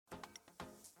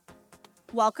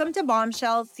Welcome to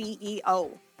Bombshell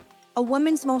CEO. A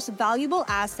woman's most valuable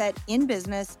asset in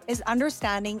business is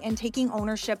understanding and taking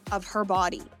ownership of her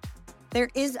body. There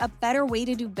is a better way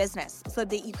to do business so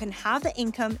that you can have the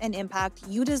income and impact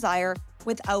you desire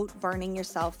without burning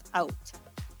yourself out.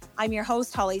 I'm your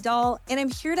host, Holly Dahl, and I'm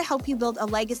here to help you build a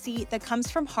legacy that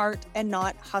comes from heart and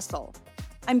not hustle.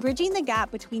 I'm bridging the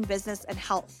gap between business and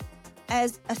health,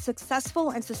 as a successful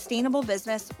and sustainable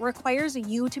business requires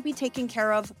you to be taken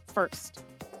care of first.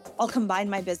 I'll combine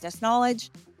my business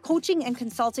knowledge, coaching and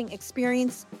consulting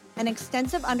experience, and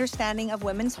extensive understanding of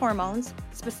women's hormones,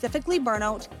 specifically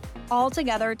burnout, all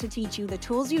together to teach you the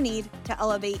tools you need to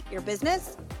elevate your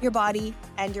business, your body,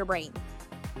 and your brain.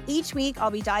 Each week, I'll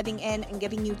be diving in and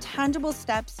giving you tangible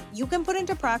steps you can put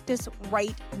into practice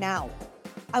right now.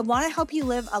 I want to help you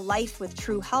live a life with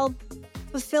true health,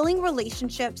 fulfilling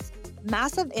relationships,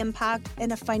 massive impact,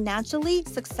 and a financially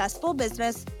successful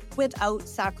business without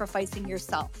sacrificing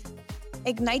yourself.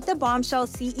 Ignite the Bombshell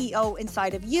CEO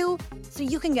inside of you so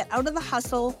you can get out of the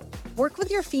hustle, work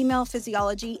with your female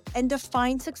physiology, and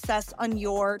define success on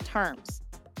your terms.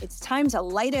 It's time to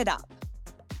light it up.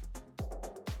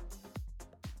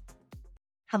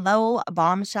 Hello,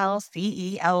 Bombshell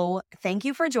CEO. Thank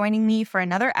you for joining me for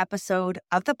another episode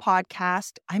of the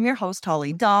podcast. I'm your host,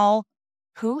 Holly Dahl.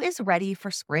 Who is ready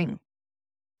for spring?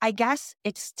 I guess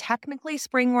it's technically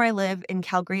spring where I live in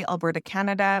Calgary, Alberta,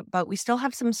 Canada, but we still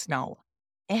have some snow.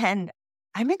 And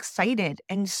I'm excited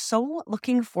and so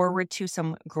looking forward to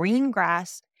some green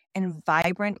grass and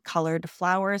vibrant colored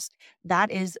flowers. That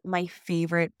is my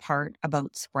favorite part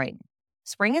about spring.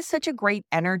 Spring is such a great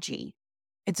energy.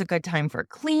 It's a good time for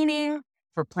cleaning,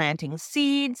 for planting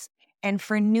seeds, and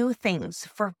for new things,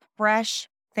 for fresh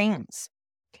things.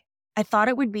 I thought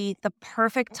it would be the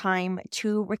perfect time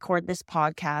to record this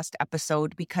podcast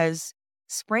episode because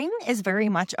spring is very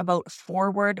much about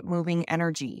forward-moving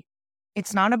energy.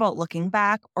 It's not about looking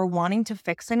back or wanting to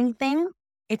fix anything.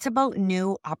 It's about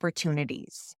new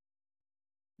opportunities.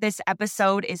 This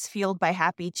episode is fueled by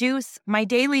Happy Juice, my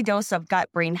daily dose of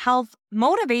gut-brain health,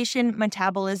 motivation,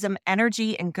 metabolism,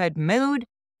 energy, and good mood.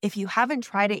 If you haven't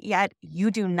tried it yet,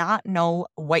 you do not know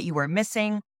what you are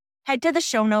missing. Head to the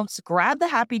show notes, grab the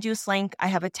Happy Juice link. I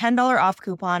have a $10 off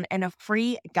coupon and a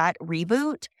free gut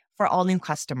reboot for all new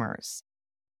customers.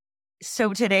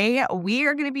 So today we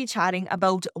are going to be chatting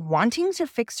about wanting to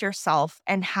fix yourself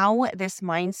and how this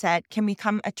mindset can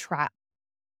become a trap.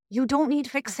 You don't need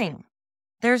fixing.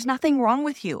 There's nothing wrong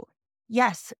with you.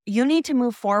 Yes, you need to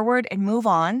move forward and move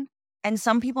on. And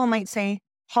some people might say,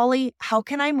 Holly, how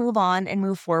can I move on and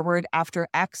move forward after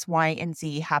X, Y, and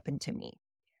Z happened to me?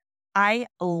 I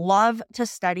love to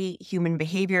study human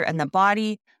behavior and the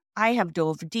body. I have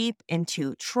dove deep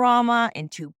into trauma,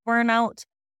 into burnout,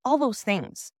 all those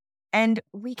things. And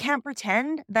we can't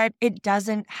pretend that it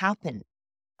doesn't happen.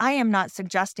 I am not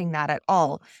suggesting that at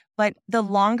all. But the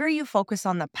longer you focus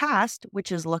on the past,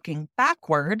 which is looking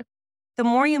backward, the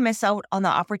more you miss out on the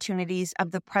opportunities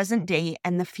of the present day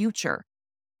and the future.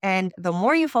 And the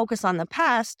more you focus on the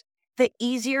past, the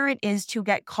easier it is to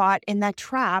get caught in that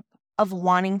trap of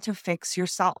wanting to fix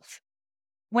yourself.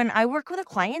 When I work with the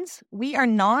clients, we are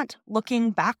not looking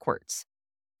backwards.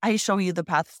 I show you the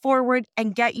path forward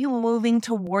and get you moving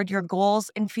toward your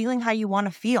goals and feeling how you want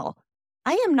to feel.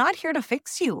 I am not here to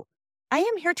fix you. I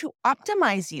am here to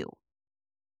optimize you.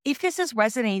 If this is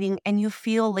resonating and you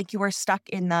feel like you are stuck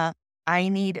in the I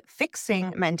need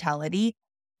fixing mentality,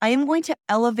 I am going to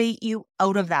elevate you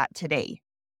out of that today.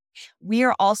 We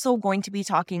are also going to be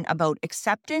talking about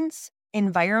acceptance,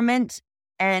 environment,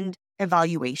 and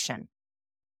evaluation.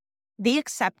 The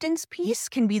acceptance piece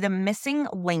can be the missing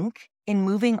link in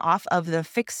moving off of the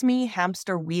fix me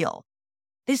hamster wheel.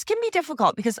 This can be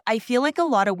difficult because I feel like a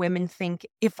lot of women think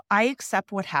if I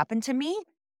accept what happened to me,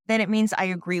 then it means I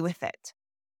agree with it.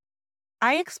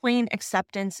 I explain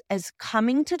acceptance as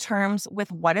coming to terms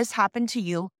with what has happened to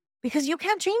you because you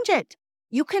can't change it.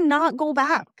 You cannot go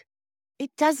back.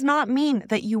 It does not mean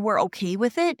that you were okay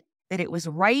with it, that it was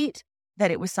right,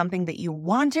 that it was something that you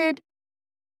wanted.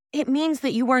 It means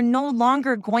that you are no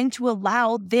longer going to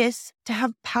allow this to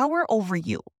have power over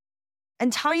you.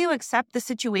 Until you accept the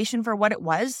situation for what it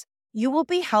was, you will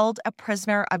be held a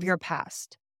prisoner of your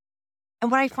past. And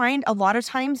what I find a lot of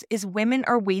times is women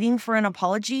are waiting for an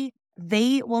apology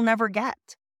they will never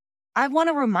get. I want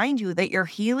to remind you that your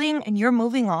healing and your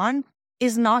moving on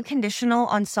is not conditional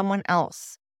on someone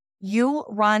else. You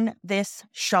run this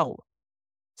show.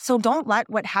 So don't let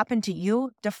what happened to you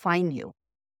define you.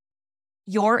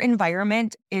 Your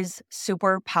environment is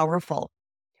super powerful.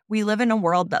 We live in a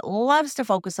world that loves to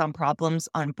focus on problems,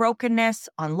 on brokenness,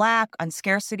 on lack, on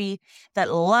scarcity,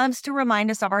 that loves to remind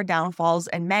us of our downfalls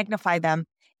and magnify them.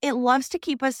 It loves to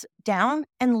keep us down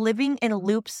and living in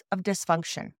loops of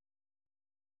dysfunction.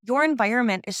 Your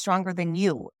environment is stronger than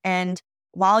you, and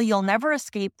while you'll never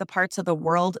escape the parts of the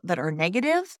world that are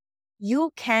negative,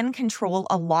 you can control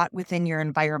a lot within your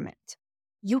environment.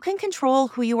 You can control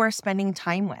who you are spending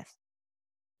time with.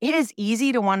 It is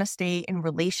easy to want to stay in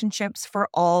relationships for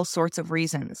all sorts of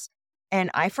reasons.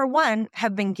 And I, for one,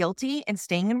 have been guilty in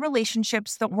staying in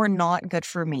relationships that were not good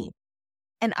for me.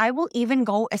 And I will even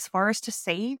go as far as to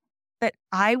say that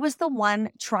I was the one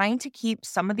trying to keep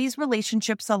some of these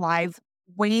relationships alive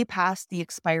way past the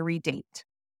expiry date.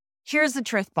 Here's the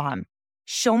truth bomb.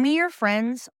 Show me your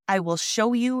friends, I will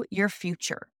show you your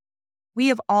future. We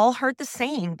have all heard the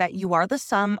saying that you are the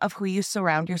sum of who you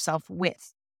surround yourself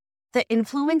with. The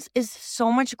influence is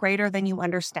so much greater than you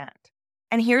understand.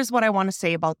 And here's what I want to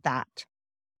say about that.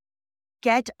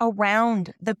 Get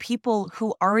around the people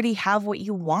who already have what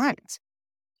you want.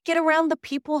 Get around the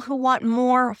people who want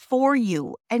more for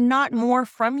you and not more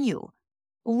from you.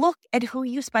 Look at who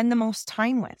you spend the most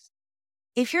time with.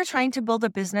 If you're trying to build a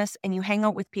business and you hang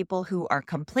out with people who are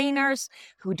complainers,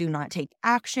 who do not take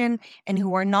action, and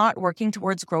who are not working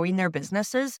towards growing their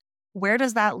businesses, where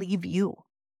does that leave you?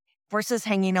 Versus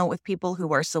hanging out with people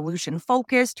who are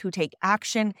solution-focused, who take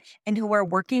action, and who are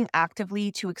working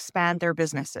actively to expand their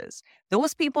businesses.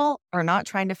 Those people are not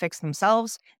trying to fix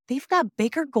themselves. They've got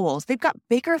bigger goals. They've got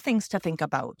bigger things to think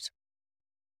about.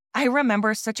 I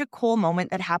remember such a cool moment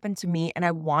that happened to me, and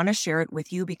I want to share it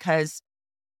with you because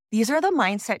these are the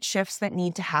mindset shifts that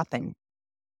need to happen.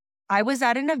 I was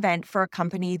at an event for a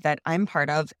company that I'm part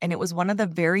of, and it was one of the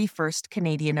very first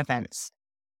Canadian events.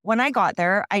 When I got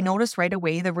there, I noticed right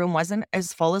away the room wasn't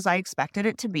as full as I expected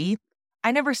it to be.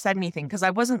 I never said anything because I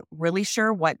wasn't really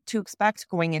sure what to expect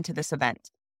going into this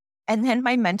event. And then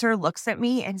my mentor looks at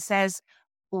me and says,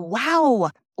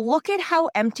 "Wow, look at how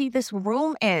empty this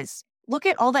room is. Look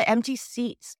at all the empty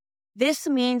seats. This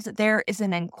means there is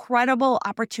an incredible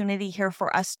opportunity here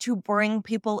for us to bring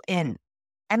people in."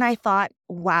 And I thought,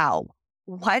 wow,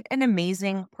 what an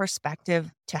amazing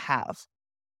perspective to have.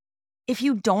 If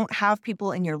you don't have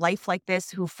people in your life like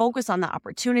this who focus on the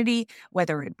opportunity,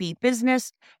 whether it be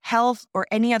business, health, or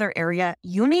any other area,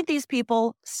 you need these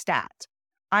people stat.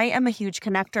 I am a huge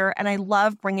connector and I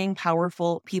love bringing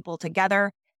powerful people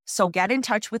together. So get in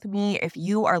touch with me if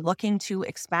you are looking to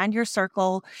expand your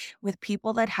circle with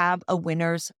people that have a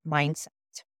winner's mindset.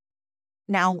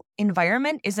 Now,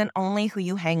 environment isn't only who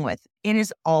you hang with. It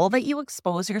is all that you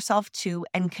expose yourself to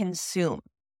and consume.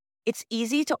 It's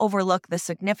easy to overlook the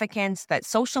significance that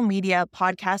social media,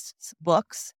 podcasts,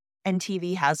 books, and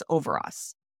TV has over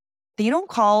us. They don't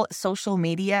call social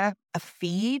media a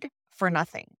feed for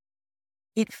nothing.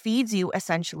 It feeds you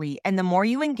essentially, and the more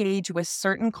you engage with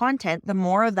certain content, the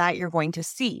more of that you're going to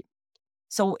see.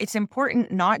 So it's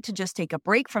important not to just take a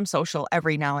break from social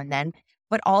every now and then,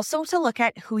 but also to look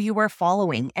at who you are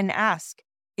following and ask,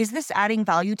 is this adding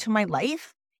value to my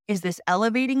life? Is this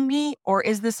elevating me? Or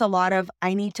is this a lot of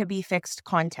I need to be fixed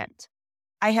content?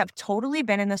 I have totally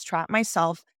been in this trap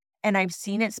myself, and I've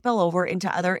seen it spill over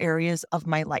into other areas of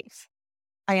my life.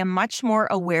 I am much more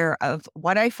aware of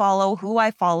what I follow, who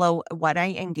I follow, what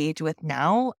I engage with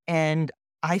now, and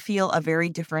I feel a very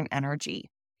different energy.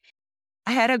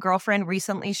 I had a girlfriend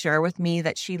recently share with me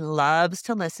that she loves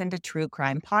to listen to true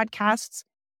crime podcasts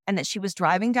and that she was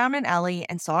driving down an alley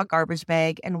and saw a garbage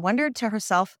bag and wondered to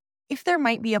herself if there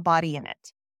might be a body in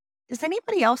it. Does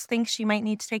anybody else think she might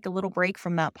need to take a little break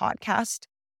from that podcast?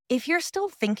 If you're still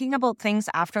thinking about things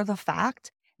after the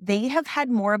fact, they have had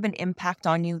more of an impact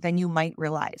on you than you might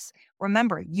realize.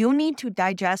 Remember, you need to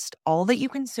digest all that you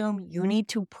consume. You need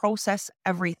to process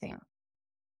everything.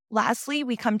 Lastly,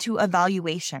 we come to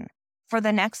evaluation. For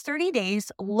the next 30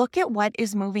 days, look at what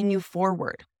is moving you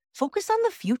forward. Focus on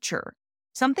the future.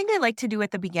 Something I like to do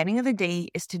at the beginning of the day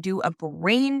is to do a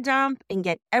brain dump and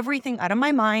get everything out of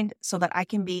my mind so that I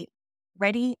can be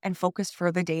ready and focused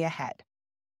for the day ahead.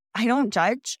 I don't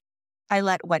judge. I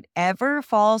let whatever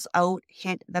falls out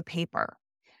hit the paper.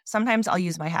 Sometimes I'll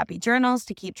use my happy journals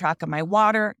to keep track of my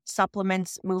water,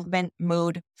 supplements, movement,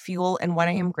 mood, fuel, and what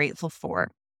I am grateful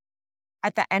for.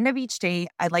 At the end of each day,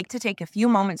 I like to take a few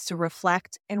moments to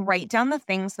reflect and write down the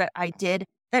things that I did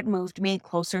that moved me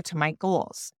closer to my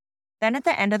goals. Then at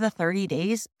the end of the 30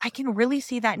 days, I can really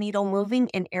see that needle moving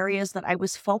in areas that I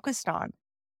was focused on.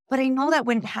 But I know that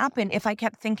wouldn't happen if I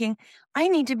kept thinking, I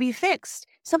need to be fixed.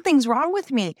 Something's wrong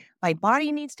with me. My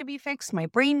body needs to be fixed. My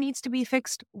brain needs to be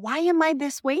fixed. Why am I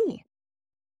this way?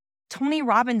 Tony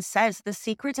Robbins says the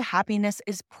secret to happiness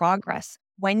is progress.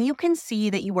 When you can see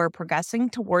that you are progressing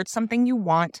towards something you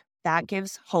want, that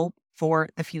gives hope for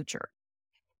the future.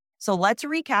 So let's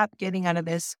recap getting out of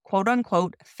this quote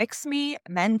unquote fix me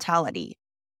mentality.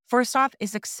 First off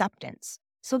is acceptance,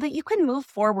 so that you can move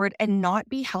forward and not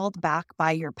be held back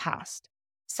by your past.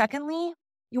 Secondly,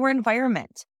 your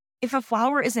environment. If a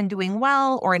flower isn't doing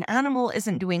well or an animal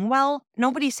isn't doing well,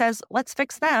 nobody says, let's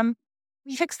fix them.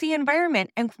 We fix the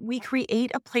environment and we create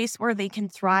a place where they can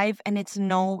thrive, and it's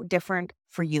no different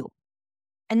for you.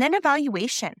 And then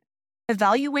evaluation.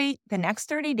 Evaluate the next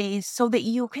 30 days so that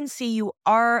you can see you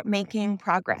are making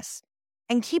progress.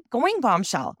 And keep going,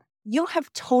 Bombshell. You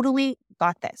have totally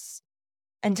got this.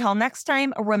 Until next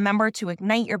time, remember to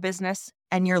ignite your business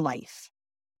and your life.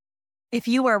 If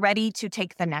you are ready to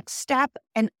take the next step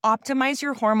and optimize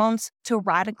your hormones to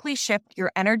radically shift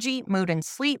your energy, mood, and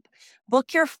sleep,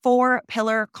 book your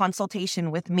 4-pillar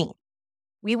consultation with me.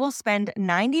 We will spend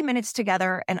 90 minutes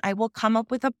together and I will come up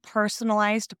with a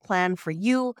personalized plan for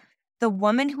you, the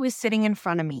woman who is sitting in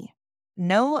front of me.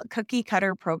 No cookie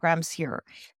cutter programs here.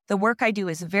 The work I do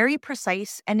is very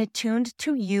precise and attuned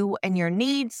to you and your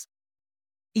needs.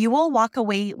 You will walk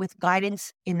away with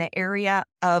guidance in the area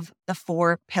of the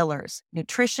 4 pillars: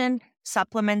 nutrition,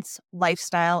 supplements,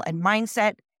 lifestyle, and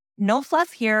mindset. No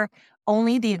fluff here,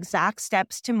 only the exact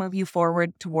steps to move you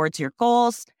forward towards your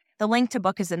goals. The link to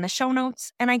book is in the show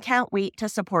notes, and I can't wait to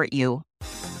support you.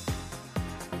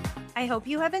 I hope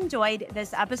you have enjoyed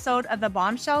this episode of the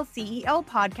Bombshell CEO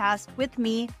podcast with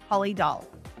me, Holly Dahl.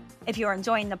 If you're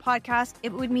enjoying the podcast,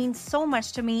 it would mean so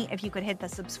much to me if you could hit the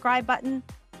subscribe button,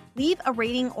 leave a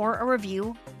rating or a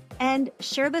review, and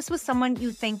share this with someone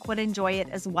you think would enjoy it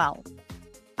as well.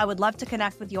 I would love to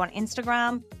connect with you on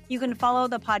Instagram. You can follow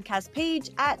the podcast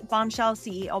page at Bombshell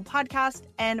CEO Podcast.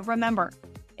 And remember,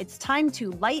 it's time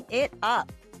to light it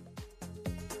up.